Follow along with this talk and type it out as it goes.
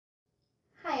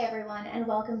everyone, and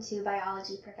welcome to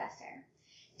Biology Professor.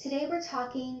 Today we're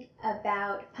talking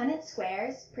about Punnett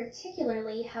squares,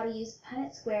 particularly how to use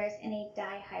Punnett squares in a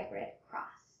dihybrid cross.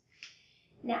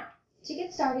 Now, to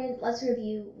get started, let's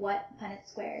review what Punnett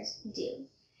squares do.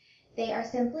 They are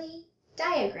simply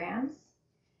diagrams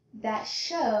that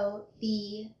show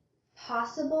the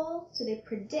possible, so they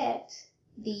predict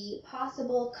the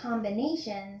possible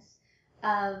combinations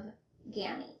of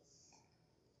gametes.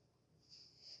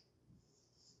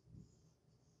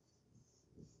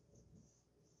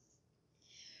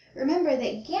 Remember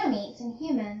that gametes in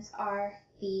humans are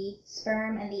the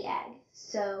sperm and the egg.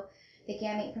 So the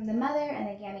gamete from the mother and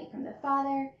the gamete from the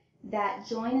father that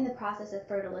join in the process of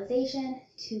fertilization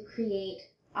to create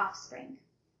offspring.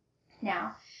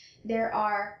 Now, there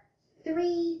are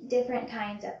three different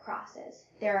kinds of crosses.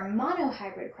 There are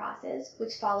monohybrid crosses,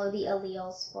 which follow the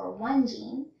alleles for one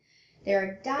gene. There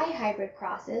are dihybrid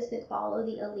crosses that follow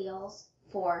the alleles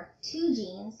for two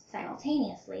genes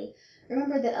simultaneously.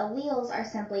 Remember that alleles are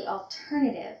simply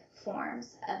alternative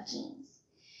forms of genes.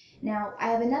 Now, I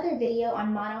have another video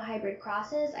on monohybrid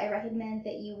crosses. I recommend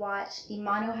that you watch the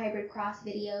monohybrid cross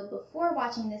video before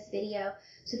watching this video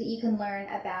so that you can learn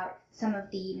about some of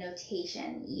the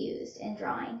notation used in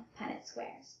drawing Punnett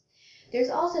squares.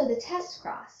 There's also the test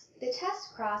cross. The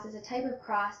test cross is a type of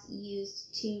cross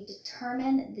used to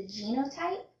determine the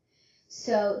genotype,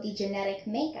 so the genetic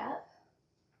makeup,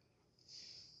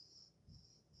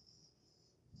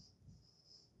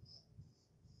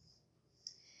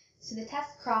 So the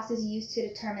test cross is used to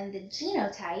determine the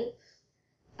genotype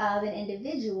of an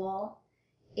individual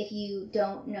if you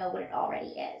don't know what it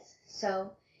already is.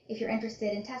 So if you're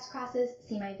interested in test crosses,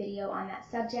 see my video on that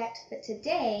subject. But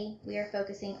today we are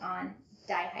focusing on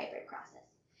dihybrid crosses.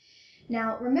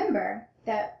 Now remember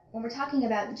that when we're talking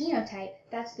about genotype,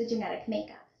 that's the genetic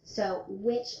makeup. So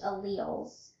which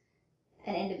alleles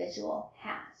an individual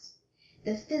has.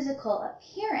 The physical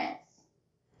appearance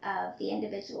of the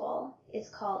individual is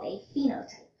called a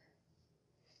phenotype.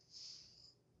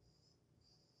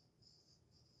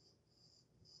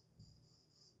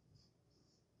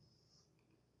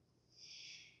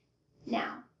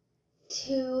 Now,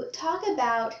 to talk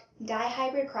about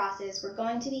dihybrid crosses, we're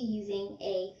going to be using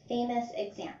a famous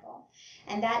example,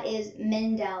 and that is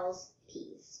Mendel's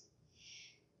peas.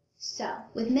 So,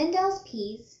 with Mendel's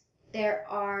peas, there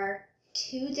are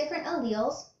two different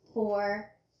alleles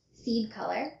for seed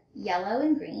color, yellow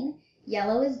and green.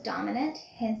 Yellow is dominant,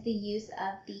 hence the use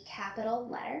of the capital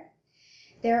letter.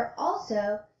 There are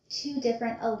also two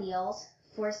different alleles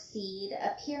for seed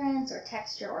appearance or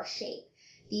texture or shape.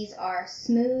 These are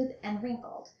smooth and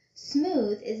wrinkled.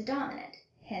 Smooth is dominant,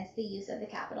 hence the use of the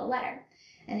capital letter.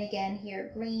 And again,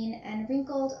 here green and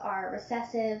wrinkled are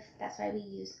recessive, that's why we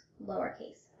use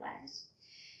lowercase letters.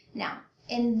 Now,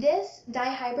 in this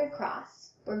dihybrid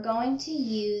cross, we're going to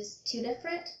use two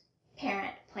different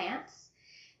parent plants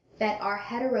that are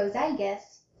heterozygous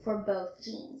for both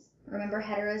genes. Remember,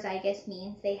 heterozygous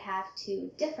means they have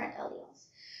two different alleles.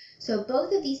 So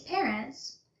both of these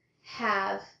parents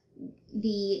have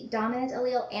the dominant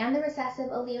allele and the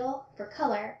recessive allele for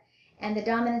color, and the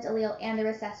dominant allele and the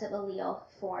recessive allele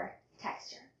for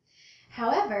texture.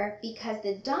 However, because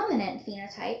the dominant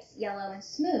phenotypes, yellow and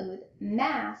smooth,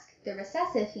 mask the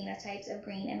recessive phenotypes of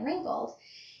green and wrinkled,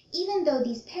 even though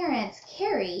these parents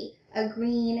carry a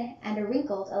green and a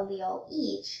wrinkled allele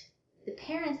each, the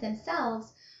parents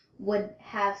themselves would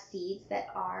have seeds that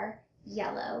are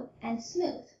yellow and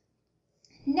smooth.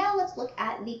 Now let's look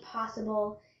at the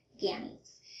possible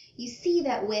gametes. You see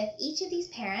that with each of these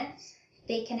parents,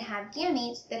 they can have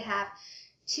gametes that have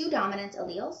two dominant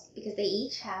alleles, because they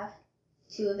each have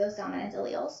two of those dominant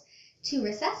alleles, two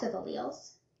recessive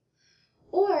alleles,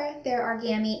 or there are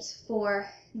gametes for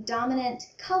dominant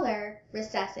color,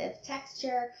 recessive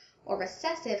texture, or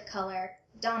recessive color,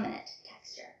 dominant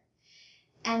texture.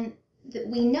 And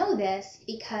we know this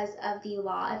because of the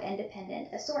law of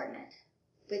independent assortment,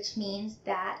 which means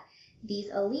that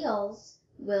these alleles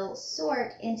will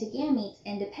sort into gametes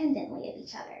independently of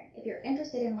each other. If you're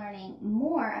interested in learning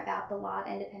more about the law of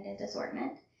independent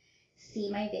assortment,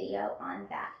 see my video on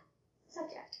that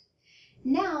subject.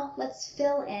 Now let's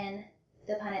fill in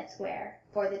the Punnett square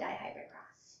for the dihybrid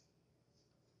cross.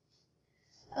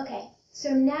 Okay,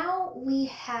 so now we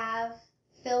have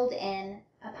filled in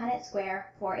a Punnett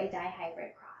square for a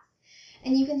dihybrid cross.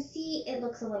 And you can see it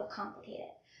looks a little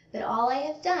complicated, but all I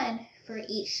have done for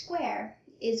each square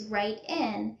is write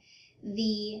in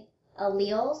the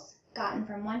alleles gotten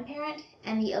from one parent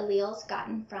and the alleles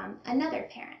gotten from another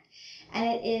parent. And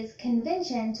it is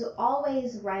convention to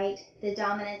always write the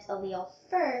dominant allele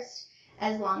first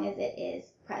as long as it is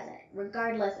present,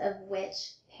 regardless of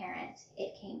which parent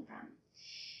it came from.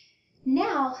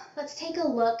 Now, let's take a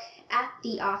look at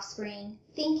the offspring,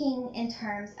 thinking in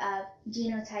terms of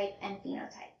genotype and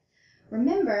phenotype.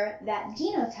 Remember that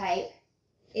genotype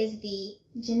is the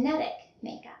genetic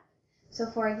makeup.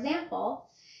 So for example,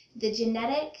 the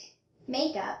genetic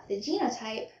makeup, the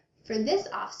genotype for this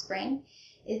offspring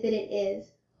is that it is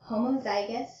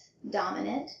homozygous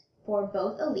dominant for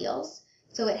both alleles.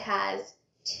 So it has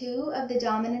 2 of the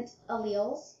dominant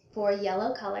alleles for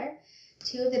yellow color,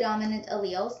 2 of the dominant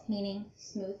alleles, meaning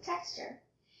smooth texture.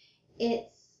 Its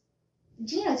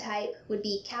genotype would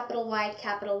be capital Y,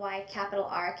 capital Y, capital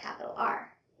R, capital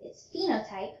R. Its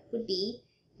phenotype would be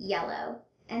yellow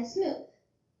and smooth.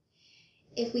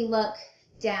 If we look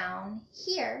down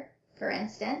here, for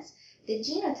instance, the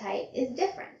genotype is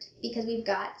different because we've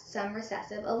got some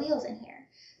recessive alleles in here.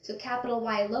 So capital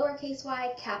Y, lowercase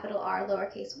y, capital R,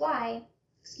 lowercase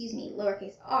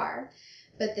r,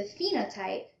 but the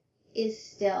phenotype is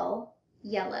still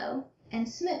yellow and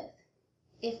smooth.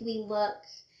 If we look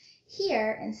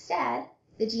here instead,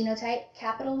 the genotype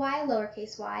capital Y,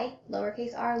 lowercase r,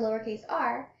 lowercase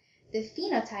r, the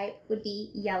phenotype would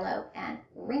be yellow and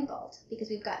wrinkled because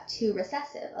we've got 2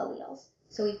 recessive alleles.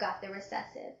 So we've got the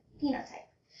recessive phenotype.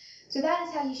 So that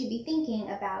is how you should be thinking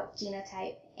about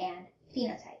genotype and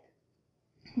phenotype.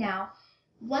 Now,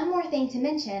 one more thing to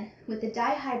mention with the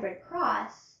dihybrid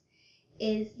cross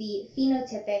is the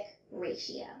phenotypic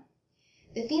ratio.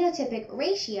 The phenotypic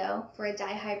ratio for a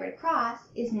dihybrid cross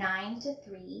is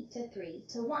 9:3 to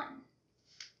 3:1.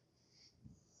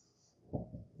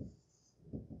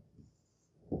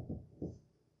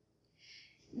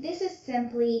 This is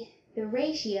simply the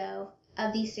ratio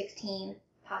of these 16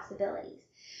 possibilities.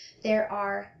 There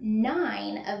are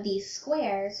 9 of these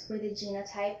squares where the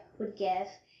genotype would give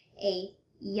a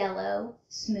yellow,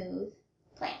 smooth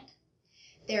plant.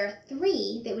 There are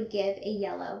 3 that would give a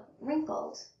yellow,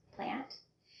 wrinkled plant.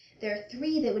 There are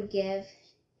 3 that would give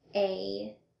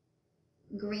a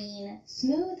green,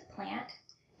 smooth plant,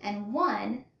 and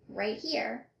 1 right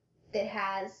here that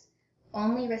has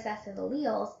only recessive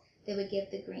alleles that would give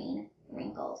the green,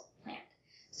 wrinkled plant.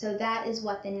 So that is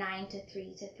what the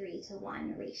 9:3 to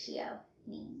 3:1 ratio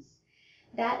means.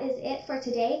 That is it for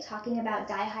today, talking about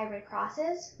dihybrid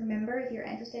crosses. Remember, if you're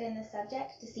interested in this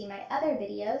subject, to see my other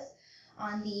videos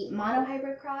on the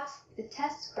monohybrid cross, the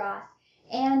test cross,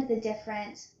 and the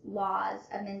different laws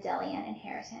of Mendelian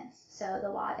inheritance. So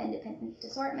the law of independent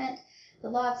assortment, the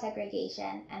law of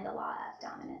segregation, and the law of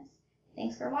dominance.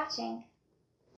 Thanks for watching.